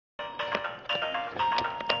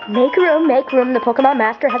Make room, the Pokemon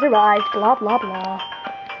Master has arrived, blah blah blah.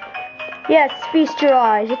 Yes, feast your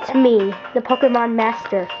eyes, it's me, the Pokemon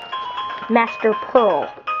Master. Master Pearl.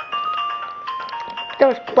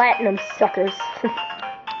 Those Platinum suckers.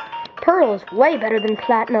 Pearl is way better than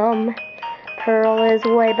Platinum. Pearl is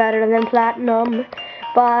way better than Platinum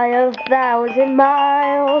by 1,000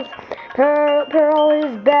 miles. Pearl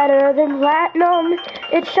is better than Platinum.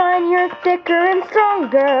 It's shinier, thicker, and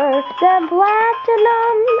stronger than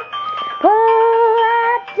Platinum.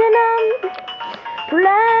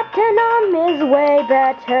 Platinum is way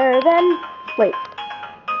better than... Wait.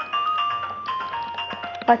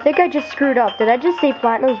 I think I just screwed up. Did I just say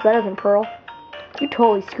Platinum is better than Pearl? You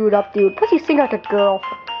totally screwed up, dude. Plus you sing like a girl.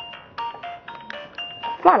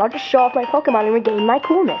 Fine, I'll just show off my Pokemon and regain my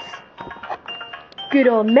coolness. Good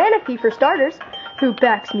old Manaphy for starters, who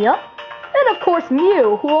backs me up. And of course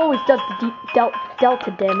Mew, who always does the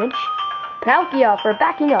delta damage. Palkia for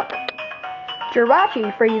backing up.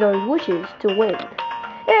 Jirachi for those wishes to win.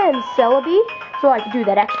 And Celebi, so I can do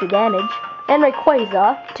that extra damage. And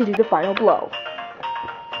Rayquaza to do the final blow.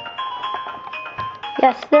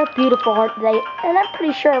 Yes, they're beautiful, aren't they? And I'm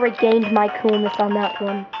pretty sure I regained my coolness on that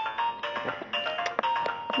one.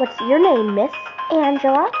 What's your name, Miss?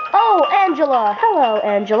 Angela. Oh, Angela! Hello,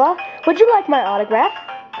 Angela. Would you like my autograph?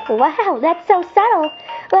 Wow, that's so subtle.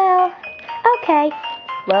 Well, okay.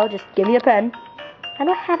 Well, just give me a pen. I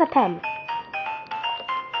don't have a pen.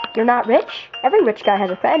 You're not rich? Every rich guy has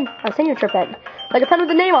a pen. A signature pen. Like a pen with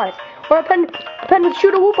a name on it. Or a pen with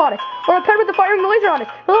shoot a whoop on it. Or a pen with the firing laser on it.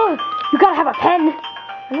 Oh, you gotta have a pen.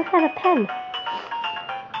 I don't have a pen.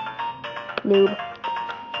 Noob.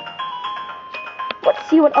 Let's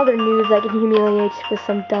see what other noobs I can humiliate with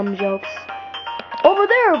some dumb jokes. Over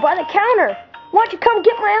there, by the counter. Why don't you come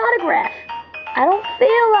get my autograph? I don't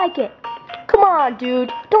feel like it. Come on,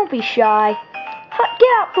 dude. Don't be shy.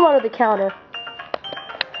 Get out from under the counter.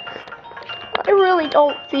 I really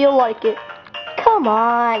don't feel like it. Come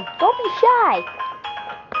on. Don't be shy.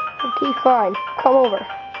 Okay, fine. Come over.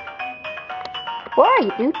 Where are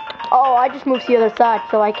you, dude? Oh, I just moved to the other side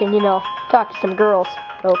so I can, talk to some girls.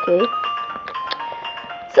 Okay.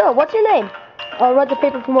 So, what's your name? I'll read the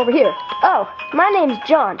paper from over here. Oh, my name's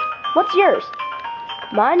John. What's yours?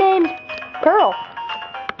 My name's Pearl.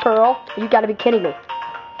 Pearl? You gotta be kidding me.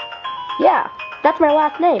 Yeah, that's my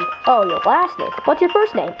last name. Oh, your last name. What's your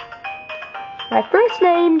first name? My first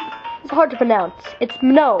name is hard to pronounce. It's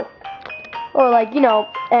Mno. Or like,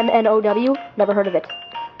 M-N-O-W. Never heard of it.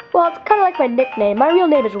 Well, it's kind of like my nickname. My real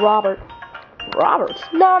name is Robert. Robert?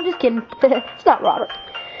 No, I'm just kidding. It's not Robert.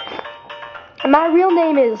 My real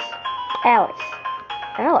name is Alex.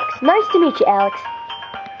 Alex. Nice to meet you, Alex.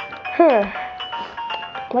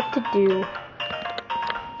 What to do?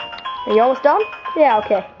 Are you almost done? Yeah,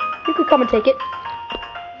 okay. You could come and take it.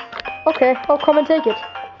 Okay, I'll come and take it.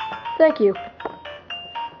 Thank you.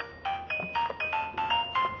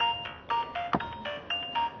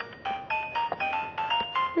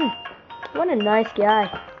 What a nice guy.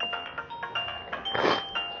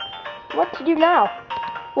 What to do now?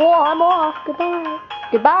 Well, I'm off. Goodbye.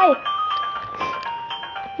 Goodbye.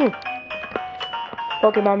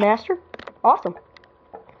 Pokemon Master? Awesome.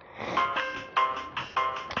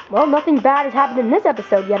 Well, nothing bad has happened in this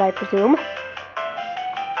episode yet, I presume.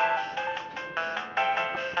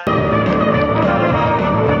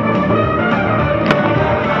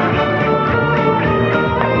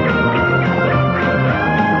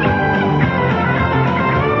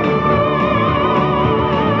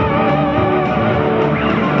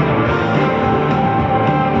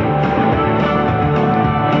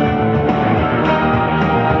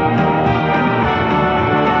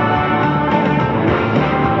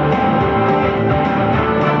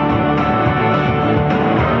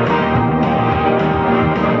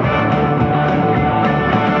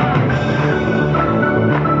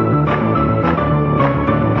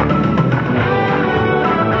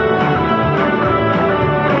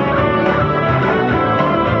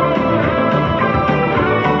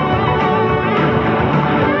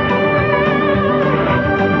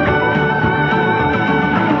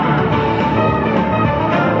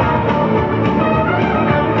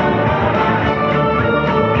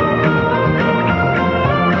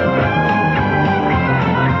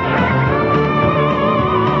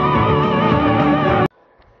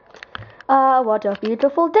 What a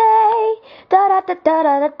beautiful day. Da da da da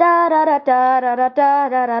da da da da da da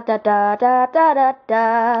da da da da da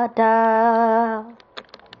da da.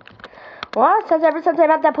 Well, ever since I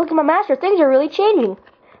met that Pokemon Master, things are really changing.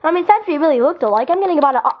 I mean, since we really looked alike, I'm getting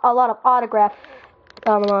about a lot of autograph,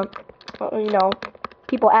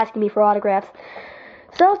 people asking me for autographs.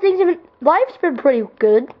 So life's been pretty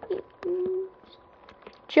good.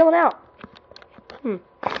 Chilling out.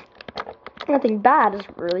 Nothing bad has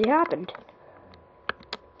really happened.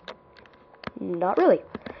 Not really.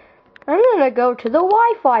 I'm gonna go to the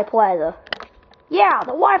Wi-Fi plaza. Yeah, the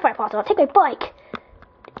Wi-Fi plaza. I'll take my bike.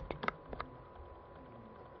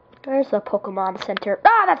 There's the Pokemon Center.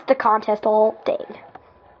 Ah, that's the contest hall. Dang.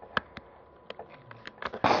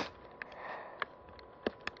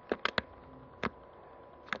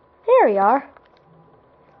 There we are.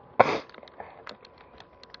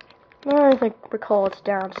 I think recall it's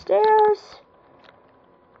downstairs.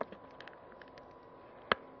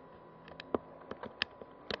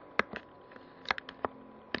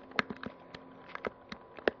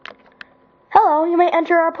 Hello, you may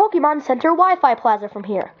enter our Pokemon Center Wi-Fi plaza from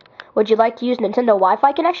here. Would you like to use Nintendo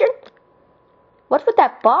Wi-Fi connection? What's with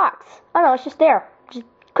that box? I don't know, it's just there. Just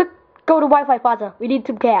quick, go to Wi-Fi plaza. We need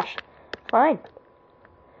some cash. Fine.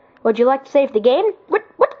 Would you like to save the game? What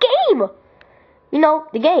game? You know,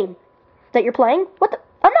 the game that you're playing.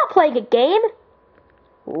 I'm not playing a game.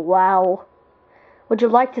 Wow. Would you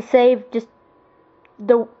like to save just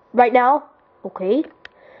right now? Okay.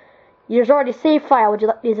 There's already a save file.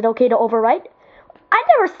 Is it okay to overwrite? I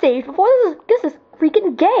never saved before. This is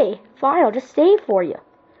freaking gay. Fine, I'll just save for you.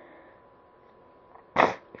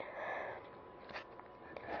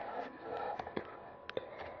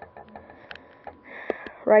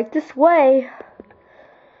 Right this way.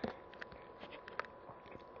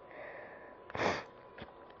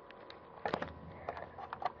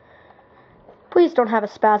 Please don't have a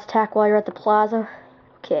spaz attack while you're at the plaza.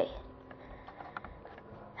 Okay.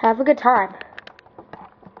 Have a good time.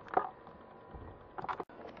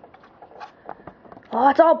 Oh,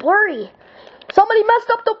 it's all blurry. Somebody messed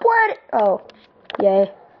up the planet. Oh,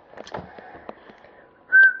 yay.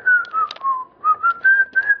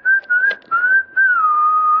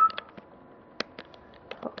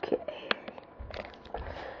 Okay.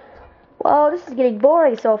 Well, this is getting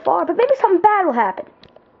boring so far, but maybe something bad will happen.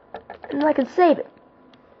 And I can save it.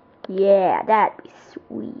 Yeah, that'd be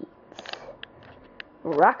sweet.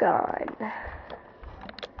 Rock on.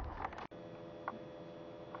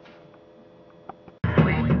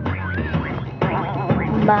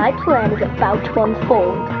 My plan is about to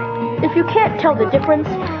unfold. If you can't tell the difference,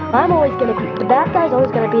 the bad guy's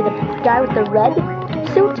always gonna be the guy with the red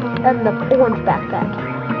suit and the orange backpack.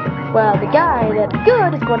 Well, the guy that's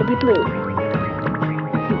good is going to be blue.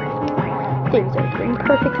 Things are getting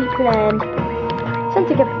perfectly planned.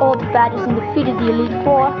 Since I kept all the badges and defeated the Elite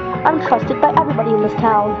Four, I'm trusted by everybody in this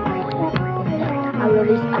town. I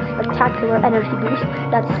released a spectacular energy boost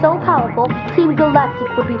that's so powerful, Team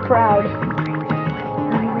Galactic would be proud.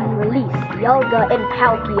 Release Yelga and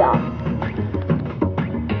Palkia.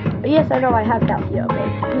 Yes, I know I have Palkia,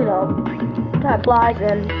 but, you know, time flies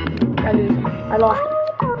and I lose him. I lost him.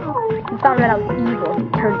 I found out I was evil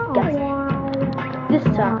and turned against me. This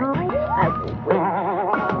time, I will win.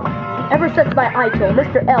 Ever since my idol,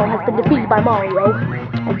 Mr. L, has been defeated by Mario,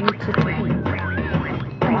 I need to defeat.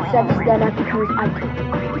 And since then, I've become his idol.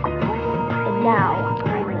 And now,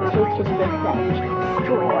 I will take his revenge and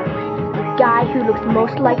destroy the guy who looks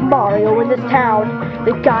most like Mario in this town.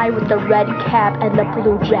 The guy with the red cap and the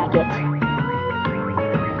blue jacket.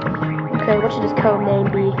 Okay, what should his code name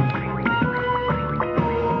be?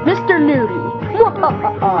 Mr. Nudie.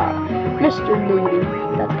 Mr. Nudie.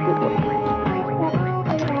 That's a good one.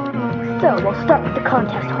 So, we'll start with the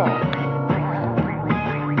contest hall.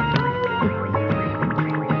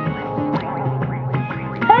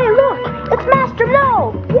 Hey, look! It's Master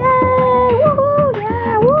No! Yay! Woohoo!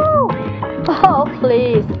 Yeah, woo! Oh,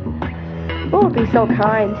 please. Who would be so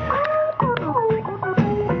kind?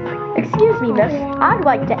 Excuse me, miss. I'd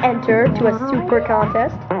like to enter to a super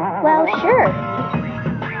contest. Well, sure.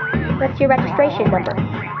 What's your registration number?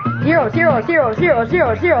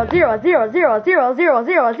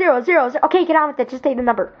 0000000000000000000. Okay, get on with it. Just say the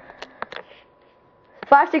number.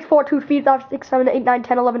 5, 6, 4, 2, 3, 5, 6, 7, 8, 9,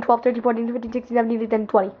 10, 11, 12, 13, 14, 15, 16, 17, 18,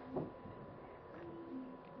 20.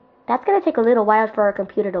 That's gonna take a little while for our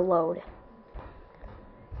computer to load.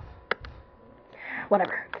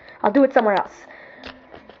 Whatever. I'll do it somewhere else.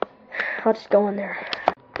 I'll just go in there.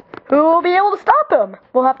 Who will be able to stop him?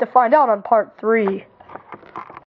 We'll have to find out on part 3.